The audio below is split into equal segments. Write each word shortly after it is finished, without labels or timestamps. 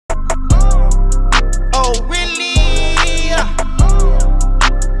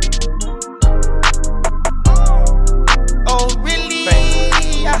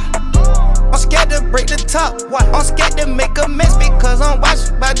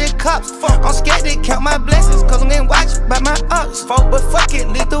cops. I'm scared to count my blessings, cause I'm getting watched by my ops. But fuck it,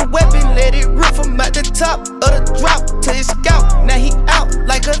 leave the weapon, let it rip from at the top of the drop to his scalp. Now he out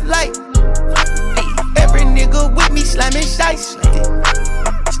like a light. Every nigga with me slamming dice.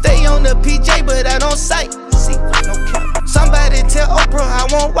 Stay on the PJ, but I don't sight. Somebody tell Oprah I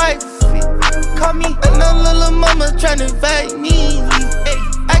want wife. Call me another little mama tryna fight me.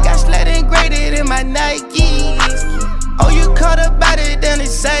 I got slat and graded in my Nikes. Oh, you caught about it, then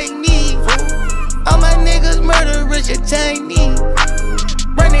it's like me. All my niggas murderers, you Chinese.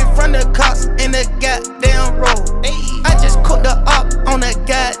 Running from the cops in the goddamn road. I just cooked the op on the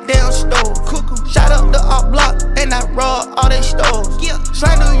goddamn stove. Shot up the op block and I robbed all they stores.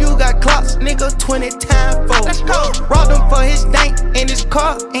 Slander, you got clocks, nigga, 20 times fold. Robbed him for his dank in his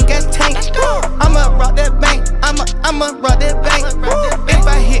car and gas tank. I'ma rob that bank, I'ma rob that bank. If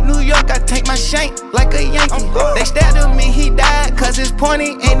I hit New York, I take my shank like a Yankee. They stabbed him and he died cause it's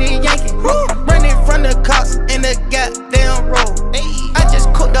pointing and it yanking. Running from the cops in the goddamn road. I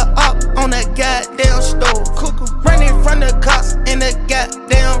just cooked the op on the goddamn stove. Running from the cops in the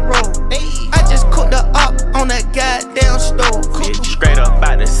goddamn road. I just cooked the op on the goddamn stove. Straight up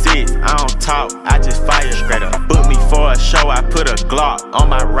out the six, I don't talk, I just fire. Straight up, book me for a show, I put a Glock on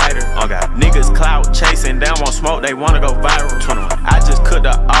my rider. Oh God, niggas clout chasing, they don't want smoke, they wanna go viral. 21, I just cooked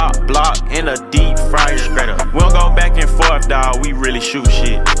the op block in a deep fryer. Straight up, we don't go back and forth, dawg, we really shoot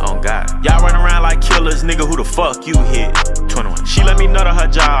shit. Oh God, y'all run around like killers, nigga, who the fuck you hit? 21, she let me know to her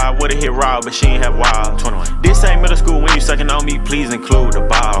job, I would've hit raw, but she ain't have wild. 21, this ain't middle school, when you sucking on me, please include the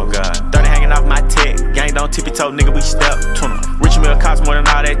ball. God, 30 hanging off my tech, gang don't tippy toe, nigga, we step. 21, rich meal cost more than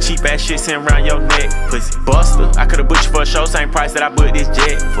all that cheap ass shit sitting around your neck. Pussy buster, I could've booked you for a show, same price that I booked this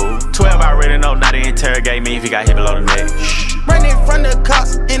jet. Fool, 12 I already know, now they interrogate me if you got hit below the neck. Running from the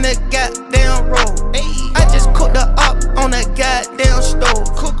cops in the goddamn road. I just cooked the op on the goddamn stove.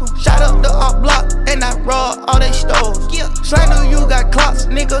 Shot up the op block and I robbed all they stores. Slander, you got clocks,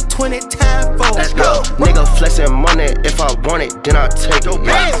 nigga, 20 times fold. Let's go. Nigga flexing money, if I want it, then I take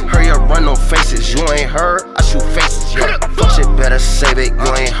it. Hurry up, run no faces, you ain't heard, I shoot faces. Fuck shit, better save it,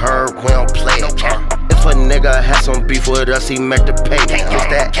 you ain't heard, we don't play it. If a nigga had some beef with us, he meant to pay. Cause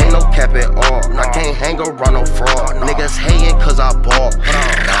that ain't no cap at all. I can't hang around no fraud. Niggas hating cause I ball.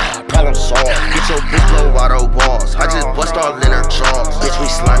 Problem solved. Get your bitch blow out of walls. I just bust all in her jaws. Bitch, we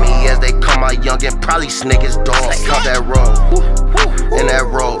slimy as they call my youngin'. Probably snake his dogs. Caught that road. In that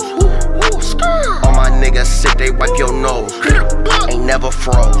rose. All my niggas sick, they wipe your nose. Ain't never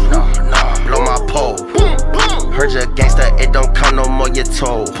froze. Blow my pole. Heard you gangsta, it don't count no more, you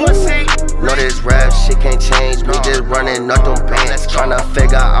told. Know this rap shit can't change. We just running up them bands. Tryna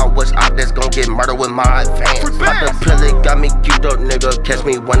figure out which op that's gon' get murdered with my advance. Pop the pill, it got me queued up, nigga. Catch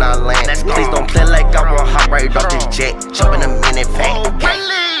me when I land. Please don't play like I won't hop right off this jet. Jump in a minute van.